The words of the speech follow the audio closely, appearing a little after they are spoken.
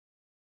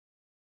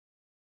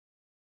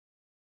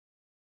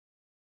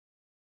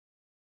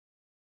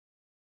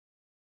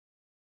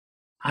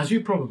As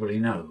you probably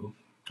know,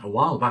 a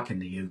while back in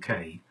the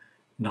UK,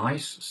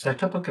 NICE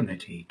set up a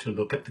committee to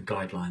look at the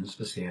guidelines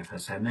for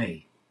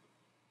CFSME,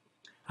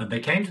 and they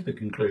came to the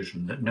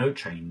conclusion that no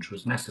change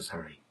was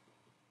necessary.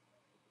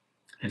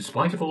 In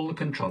spite of all the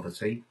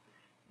controversy,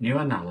 new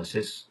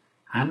analysis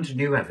and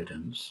new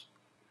evidence,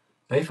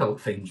 they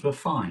felt things were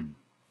fine.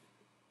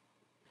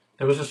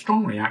 There was a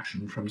strong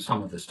reaction from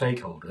some of the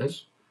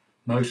stakeholders,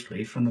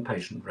 mostly from the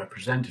patient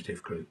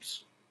representative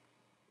groups.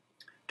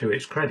 To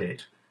its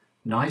credit,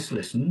 NICE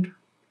listened,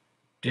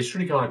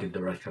 disregarded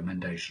the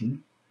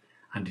recommendation,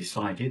 and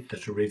decided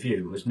that a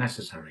review was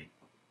necessary.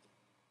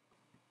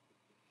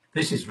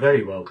 This is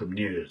very welcome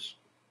news,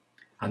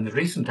 and the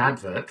recent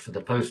advert for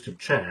the post of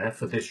chair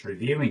for this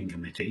reviewing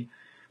committee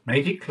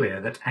made it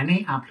clear that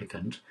any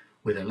applicant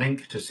with a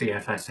link to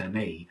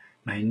CFSME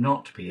may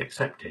not be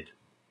accepted.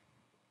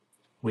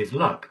 With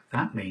luck,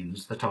 that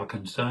means that our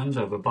concerns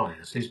over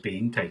bias is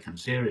being taken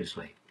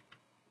seriously.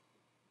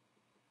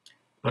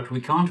 But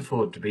we can't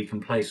afford to be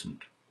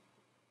complacent.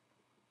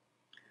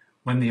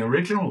 When the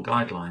original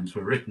guidelines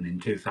were written in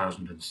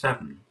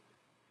 2007,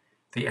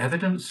 the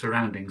evidence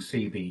surrounding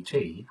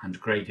CBT and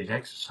graded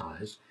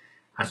exercise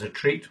as a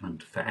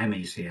treatment for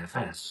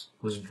ME/CFS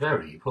was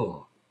very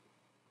poor.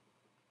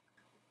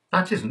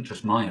 That isn't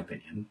just my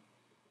opinion.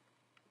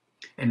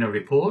 In a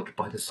report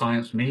by the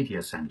Science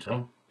Media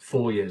Centre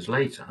 4 years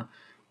later,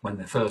 when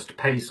the first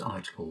PACE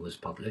article was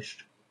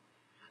published,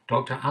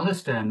 Dr.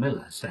 Alistair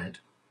Miller said,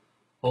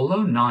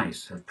 although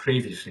NICE have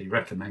previously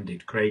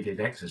recommended graded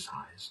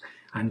exercise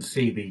and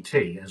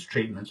CBT as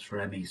treatments for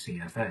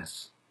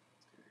ME/CFS,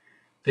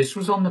 this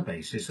was on the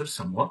basis of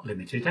somewhat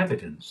limited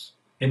evidence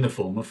in the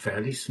form of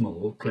fairly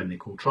small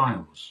clinical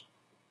trials.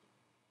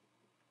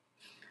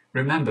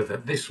 Remember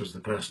that this was the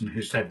person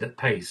who said that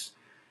PACE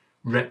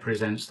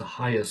represents the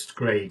highest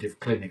grade of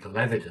clinical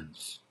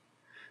evidence,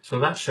 so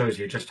that shows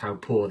you just how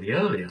poor the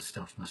earlier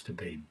stuff must have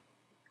been.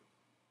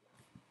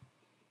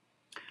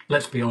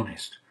 Let's be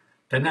honest,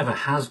 there never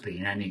has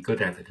been any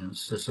good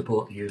evidence to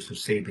support the use of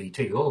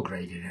CBT or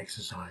graded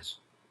exercise.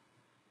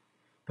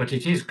 But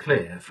it is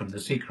clear from the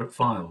secret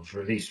files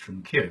released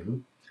from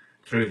Kew,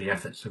 through the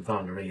efforts of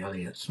Valerie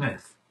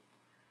Elliott-Smith,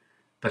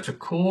 that a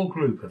core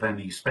group of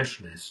ME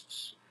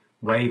specialists,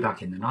 way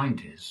back in the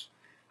 90s,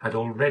 had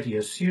already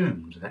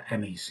assumed that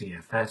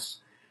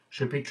ME/CFS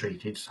should be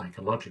treated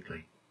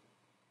psychologically.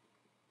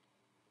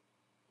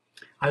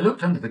 I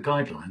looked under the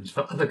guidelines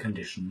for other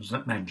conditions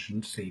that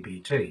mentioned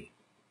CBT.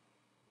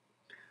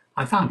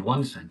 I found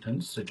one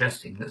sentence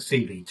suggesting that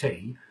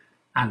CBT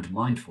and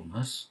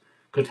mindfulness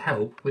could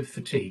help with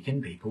fatigue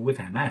in people with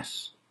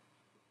MS,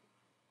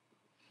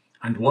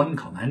 and one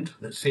comment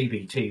that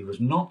CBT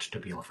was not to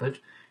be offered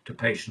to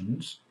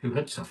patients who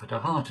had suffered a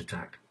heart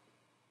attack.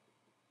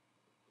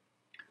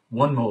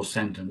 One more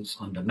sentence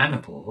under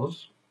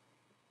menopause,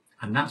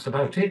 and that's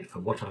about it for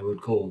what I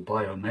would call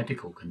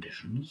biomedical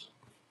conditions.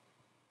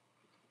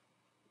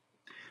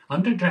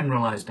 Under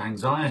generalized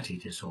anxiety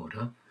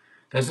disorder,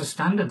 there's a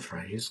standard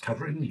phrase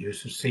covering the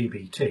use of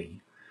CBT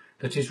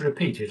that is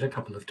repeated a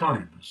couple of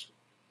times,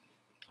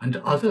 and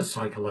other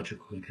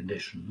psychological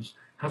conditions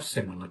have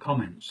similar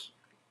comments.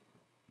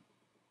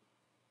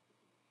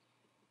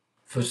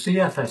 For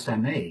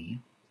CFSME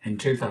in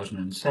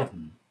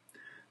 2007,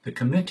 the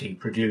committee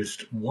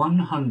produced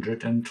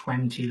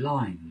 120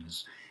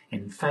 lines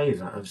in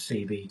favour of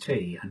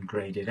CBT and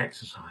graded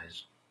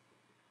exercise.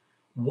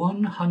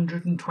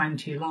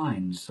 120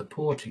 lines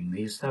supporting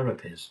these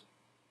therapies.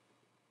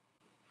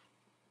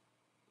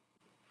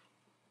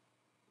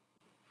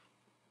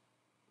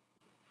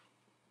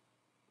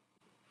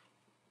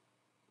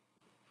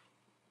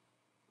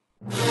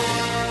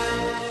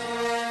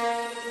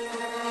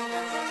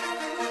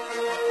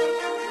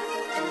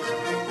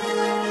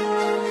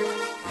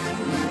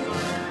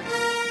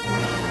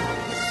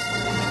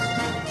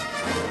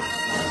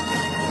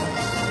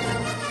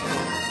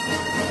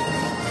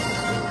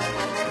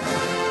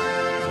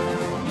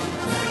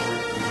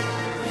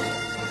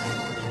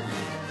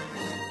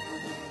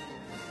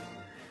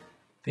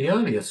 The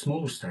earlier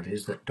small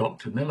studies that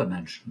Dr. Miller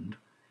mentioned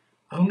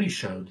only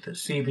showed that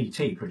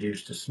CBT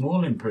produced a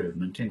small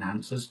improvement in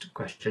answers to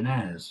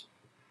questionnaires.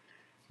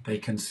 They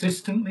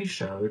consistently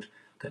showed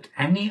that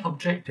any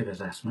objective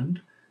assessment,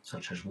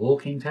 such as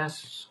walking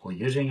tests or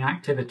using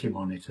activity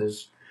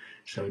monitors,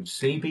 showed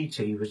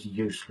CBT was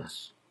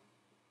useless.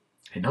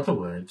 In other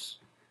words,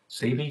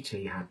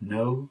 CBT had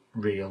no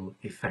real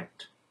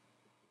effect.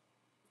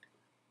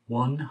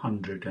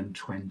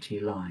 120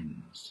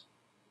 lines.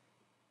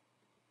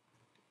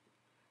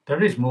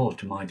 There is more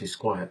to my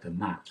disquiet than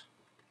that.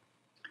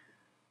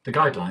 The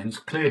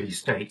guidelines clearly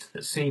state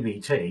that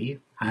CBT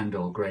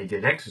and/or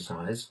graded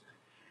exercise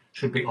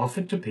should be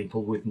offered to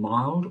people with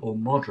mild or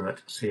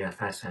moderate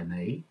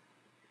CFSME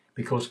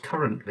because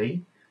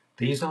currently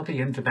these are the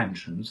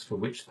interventions for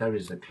which there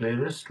is the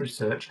clearest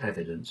research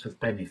evidence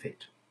of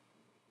benefit.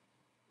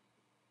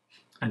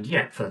 And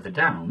yet further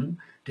down,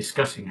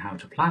 discussing how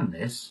to plan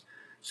this,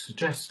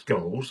 suggests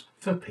goals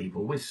for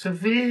people with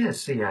severe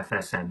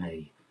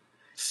CFSME,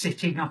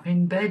 sitting up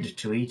in bed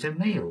to eat a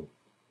meal.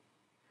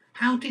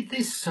 How did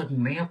this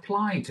suddenly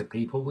apply to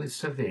people with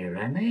severe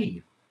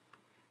ME?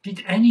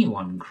 Did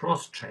anyone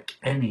cross-check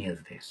any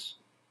of this?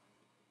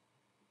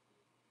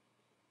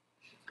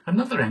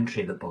 Another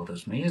entry that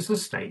bothers me is the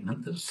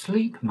statement that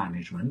sleep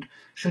management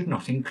should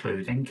not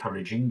include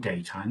encouraging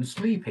daytime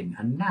sleeping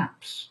and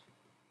naps.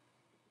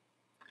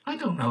 I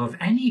don't know of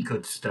any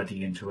good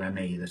study into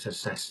ME that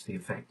assessed the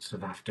effects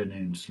of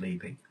afternoon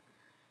sleeping.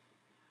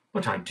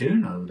 But I do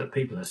know that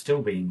people are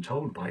still being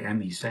told by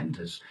ME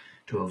centres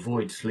to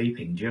avoid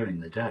sleeping during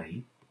the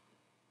day.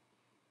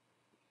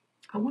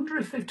 I wonder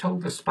if they've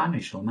told the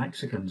Spanish or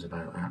Mexicans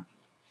about that.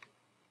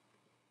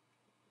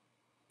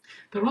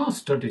 There are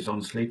studies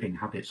on sleeping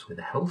habits with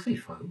healthy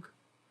folk,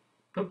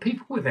 but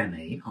people with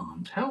ME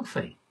aren't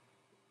healthy.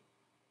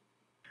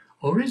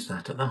 Or is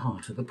that at the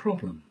heart of the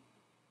problem?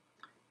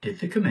 Did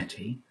the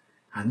committee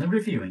and the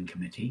reviewing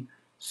committee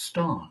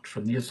start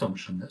from the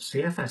assumption that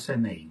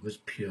CFS-ME was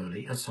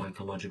purely a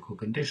psychological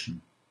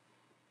condition?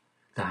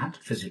 That,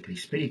 physically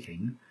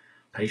speaking,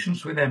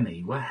 patients with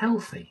ME were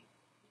healthy,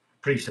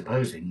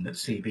 presupposing that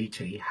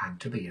CBT had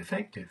to be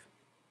effective.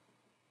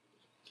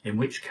 In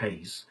which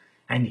case,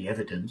 any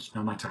evidence,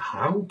 no matter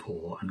how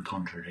poor and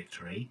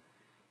contradictory,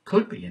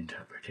 could be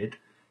interpreted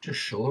to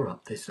shore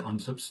up this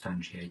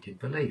unsubstantiated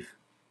belief.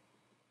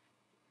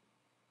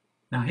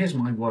 Now here's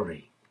my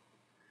worry.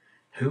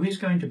 Who is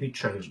going to be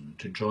chosen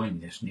to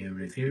join this new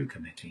review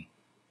committee?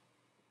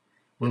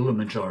 Will the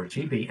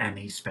majority be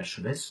ME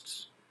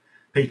specialists,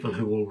 people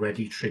who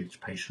already treat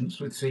patients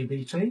with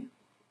CBT?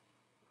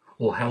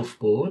 Or health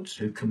boards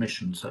who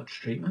commission such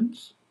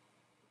treatments?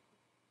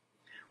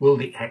 Will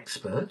the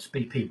experts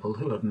be people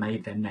who have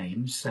made their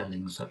names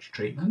selling such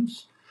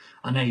treatments,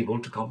 unable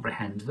to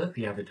comprehend that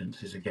the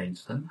evidence is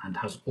against them and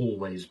has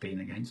always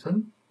been against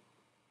them?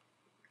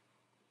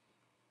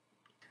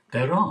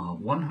 There are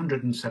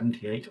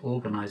 178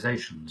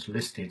 organisations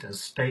listed as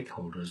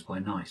stakeholders by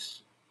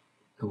NICE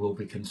who will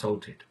be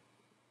consulted.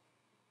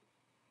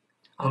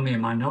 Only a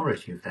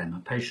minority of them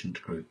are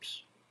patient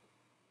groups.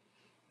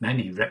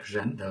 Many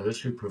represent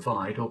those who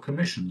provide or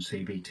commission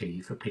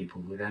CBT for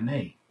people with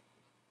ME.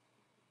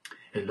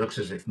 It looks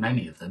as if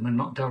many of them are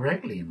not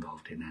directly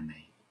involved in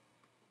ME.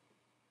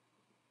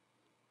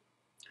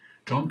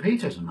 John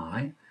Peters and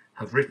I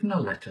have written a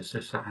letter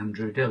to Sir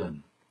Andrew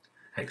Dillon,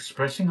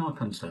 expressing our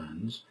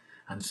concerns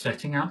and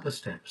setting out the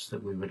steps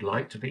that we would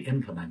like to be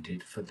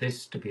implemented for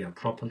this to be a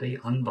properly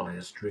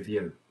unbiased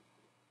review.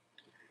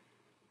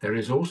 There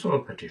is also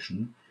a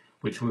petition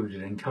which we would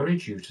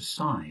encourage you to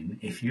sign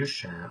if you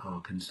share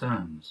our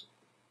concerns.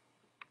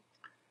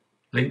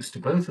 Links to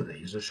both of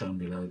these are shown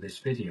below this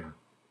video.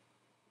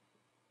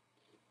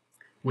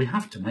 We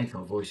have to make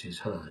our voices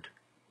heard.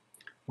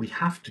 We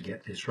have to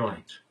get this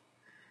right.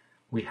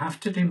 We have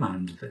to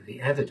demand that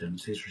the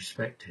evidence is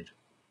respected.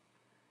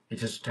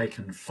 It has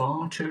taken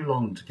far too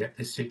long to get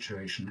this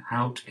situation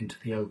out into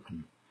the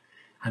open,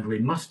 and we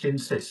must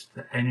insist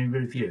that any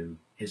review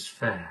is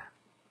fair.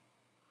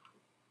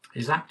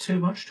 Is that too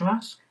much to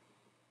ask?